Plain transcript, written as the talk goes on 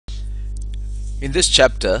In this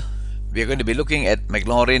chapter, we are going to be looking at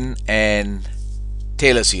Maclaurin and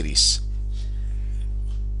Taylor series.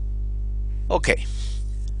 Okay,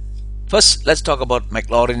 first let's talk about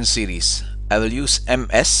Maclaurin series. I will use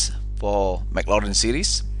MS for Maclaurin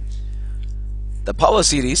series. The power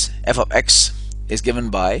series f of x is given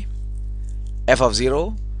by f of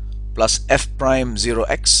 0 plus f prime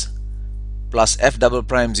 0x plus f double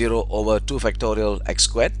prime 0 over 2 factorial x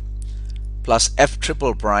squared plus f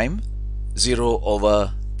triple prime 0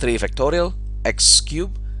 over 3 factorial x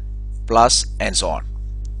cube plus and so on.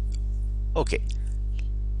 Okay,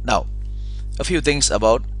 now a few things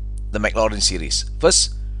about the Maclaurin series.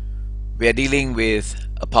 First, we are dealing with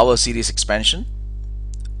a power series expansion,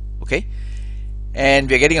 okay, and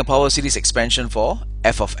we are getting a power series expansion for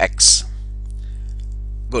f of x.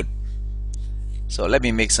 Good. So let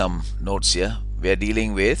me make some notes here. We are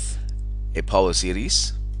dealing with a power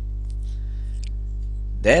series.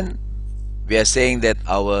 Then we are saying that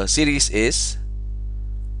our series is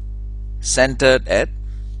centered at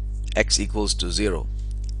x equals to 0.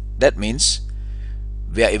 That means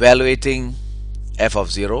we are evaluating f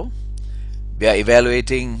of 0. We are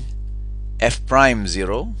evaluating f prime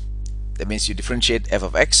 0. That means you differentiate f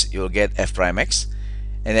of x, you will get f prime x,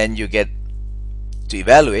 and then you get to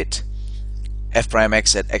evaluate f prime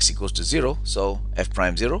x at x equals to 0, so f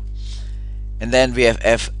prime 0. And then we have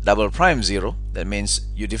f double prime 0. That means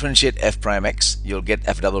you differentiate f prime x, you'll get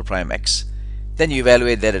f double prime x. Then you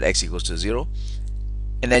evaluate that at x equals to 0.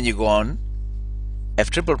 And then you go on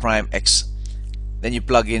f triple prime x. Then you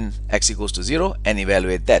plug in x equals to 0 and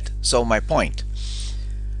evaluate that. So my point,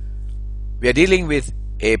 we are dealing with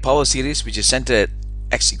a power series which is centered at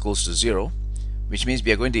x equals to 0, which means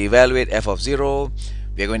we are going to evaluate f of 0,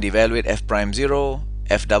 we are going to evaluate f prime 0,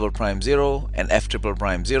 f double prime 0, and f triple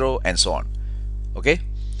prime 0, and so on. Okay,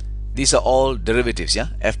 these are all derivatives. Yeah,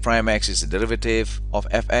 f prime x is the derivative of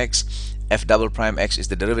fx, f double prime x is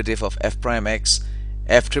the derivative of f prime x,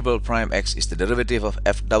 f triple prime x is the derivative of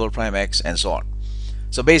f double prime x, and so on.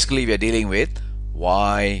 So basically we are dealing with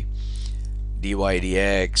y dy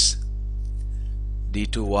dx,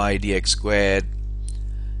 d2y dx squared,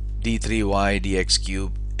 d3y dx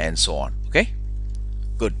cube, and so on. Okay,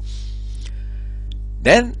 good.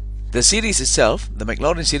 Then the series itself, the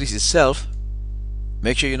Maclaurin series itself,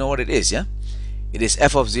 make sure you know what it is. Yeah, it is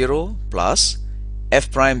f of 0 plus f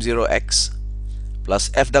prime 0x plus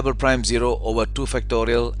f double prime 0 over 2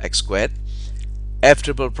 factorial x squared, f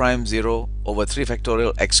triple prime 0 over 3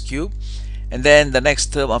 factorial x cube, and then the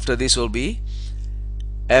next term after this will be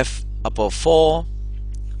f upper 4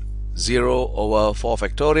 0 over 4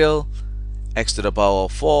 factorial x to the power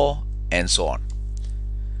of 4, and so on.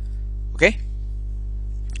 Okay,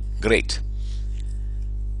 great.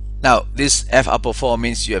 Now this f upper 4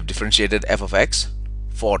 means you have differentiated f of x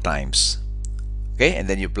 4 times. Okay, and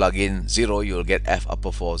then you plug in 0, you will get f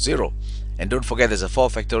upper 4 0. And don't forget there's a 4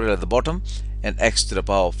 factorial at the bottom and x to the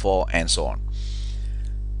power of 4, and so on.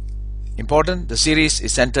 Important, the series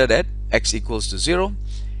is centered at x equals to 0,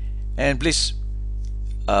 and please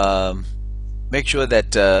make sure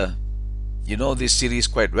that you know this series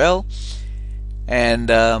quite well,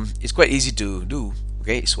 and it's quite easy to do.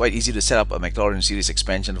 Okay, it's quite easy to set up a Maclaurin series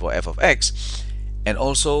expansion for f of x, and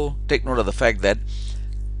also take note of the fact that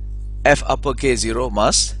f uppercase 0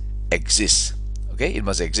 must exist. Okay, it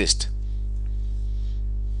must exist.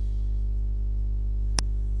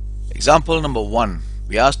 Example number 1,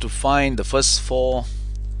 we are asked to find the first 4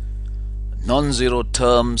 non-zero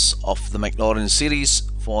terms of the Maclaurin series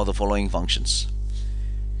for the following functions: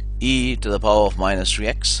 e to the power of minus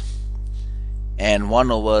 3x and 1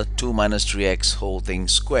 over 2 minus 3x whole thing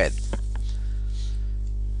squared.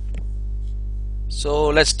 So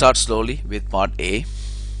let's start slowly with part A.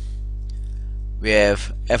 We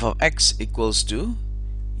have f of x equals to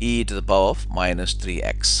e to the power of minus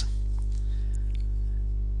 3x.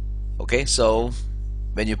 Okay, so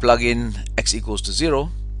when you plug in x equals to 0,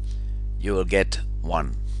 you will get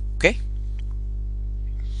 1. Okay,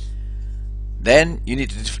 then you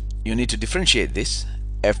need to differentiate this.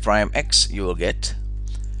 F prime x, you will get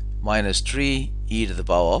minus 3 e to the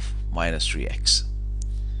power of minus 3x.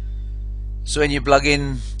 So when you plug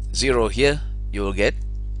in 0 here, you will get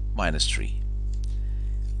minus 3.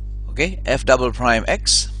 Okay, f double prime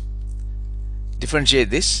x,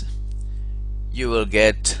 differentiate this, you will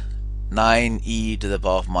get 9e to the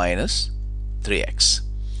power of minus 3x.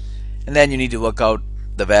 And then you need to work out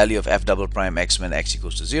the value of f double prime x when x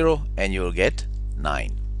equals to 0, and you will get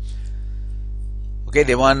 9. Okay,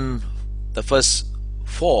 they want the first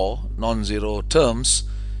 4 non-zero terms,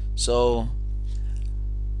 so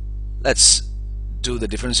let's do the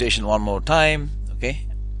differentiation one more time. Okay,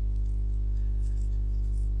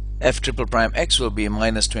 f triple prime x will be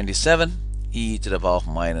minus 27 e to the power of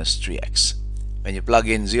minus 3x. When you plug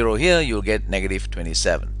in 0 here, you'll get negative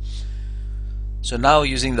 27. So now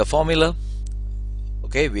using the formula,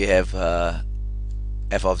 okay, we have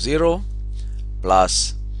f of 0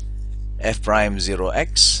 plus f prime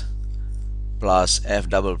 0x plus f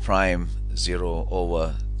double prime 0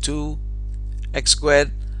 over 2 x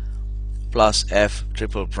squared plus f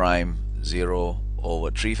triple prime 0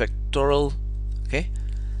 over 3 factorial. Okay,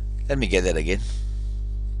 let me get that again.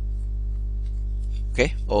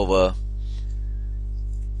 Okay, over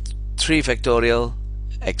 3 factorial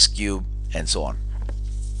x cubed and so on.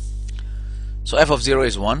 So f of 0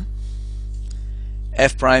 is 1,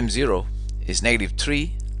 f prime 0 is negative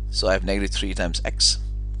 3, so I have negative 3 times x,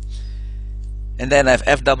 and then I have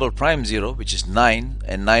f double prime 0, which is 9,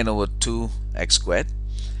 and 9 over 2 x squared.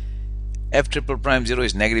 F triple prime 0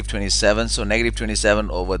 is negative 27, so negative 27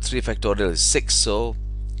 over 3 factorial is 6, so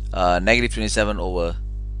negative 27 over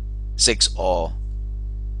 6, or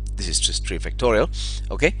this is just 3 factorial.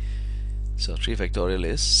 Okay, so 3 factorial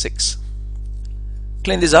is 6.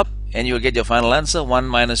 Clean this up and you will get your final answer, 1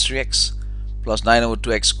 minus 3x plus 9 over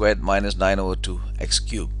 2x squared minus 9 over 2x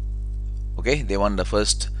cubed. Okay, they want the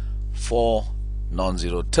first 4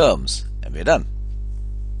 non-zero terms, and we're done.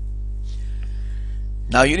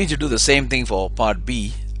 Now you need to do the same thing for part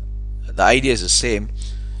B. The idea is the same,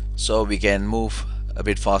 so we can move a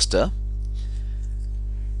bit faster.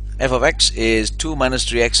 F of x is 2 minus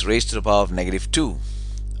 3x raised to the power of negative 2.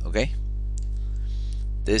 Okay,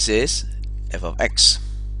 this is f of x.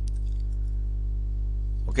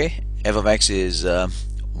 Okay, f of x is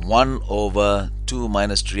 1 over 2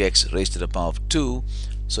 minus 3x raised to the power of 2,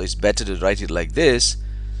 so it's better to write it like this,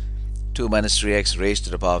 2 minus 3x raised to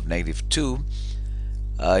the power of negative 2.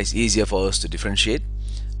 It's easier for us to differentiate.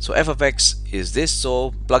 So f of x is this,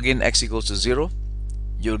 so plug in x equals to 0,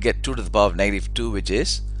 you'll get 2 to the power of negative 2, which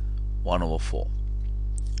is 1 over 4.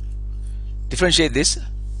 Differentiate this,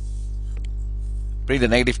 bring the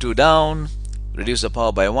negative 2 down, reduce the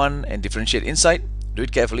power by 1 and differentiate inside. Do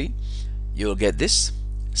it carefully. You'll get this,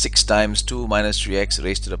 6 times 2 minus 3x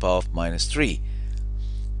raised to the power of minus 3.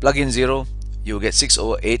 Plug in 0, you'll get 6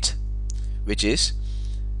 over 8, which is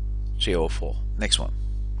 3 over 4. Next one.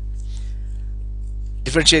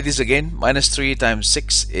 Differentiate this again. Minus 3 times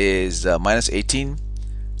 6 is minus 18.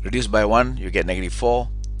 Reduce by 1, you get negative 4.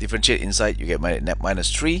 Differentiate inside, you get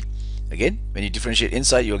minus 3. Again, when you differentiate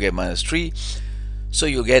inside, you'll get minus 3. So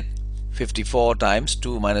you'll get 54 times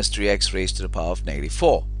 2 minus 3x raised to the power of negative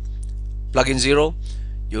 4. Plug in 0,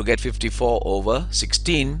 you'll get 54 over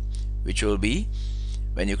 16, which will be,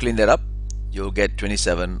 when you clean that up, you'll get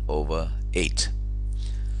 27 over 8.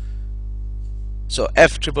 So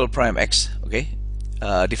f triple prime x, okay,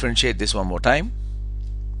 differentiate this one more time,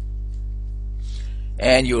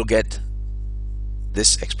 and you'll get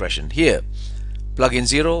this expression here. Plug in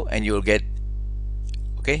 0 and you'll get,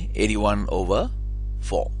 okay, 81 over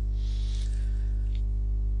 4.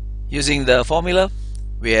 Using the formula,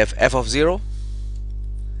 we have f of 0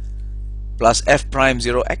 plus f prime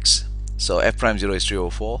 0x, so f prime 0 is 3 over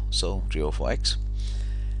 4, so 3 over 4x.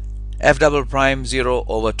 F double prime 0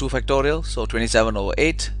 over 2 factorial, so 27 over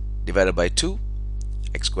 8 divided by 2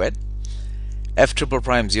 x squared. F triple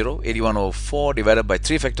prime 0, 81 over 4 divided by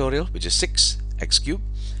 3 factorial, which is 6 x cubed.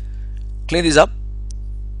 Clean this up,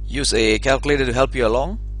 use a calculator to help you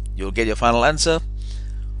along. You'll get your final answer,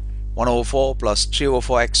 1 over 4 plus 3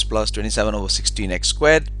 over 4x plus 27 over 16x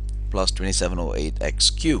squared plus 27 over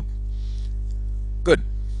 8x cubed. Good.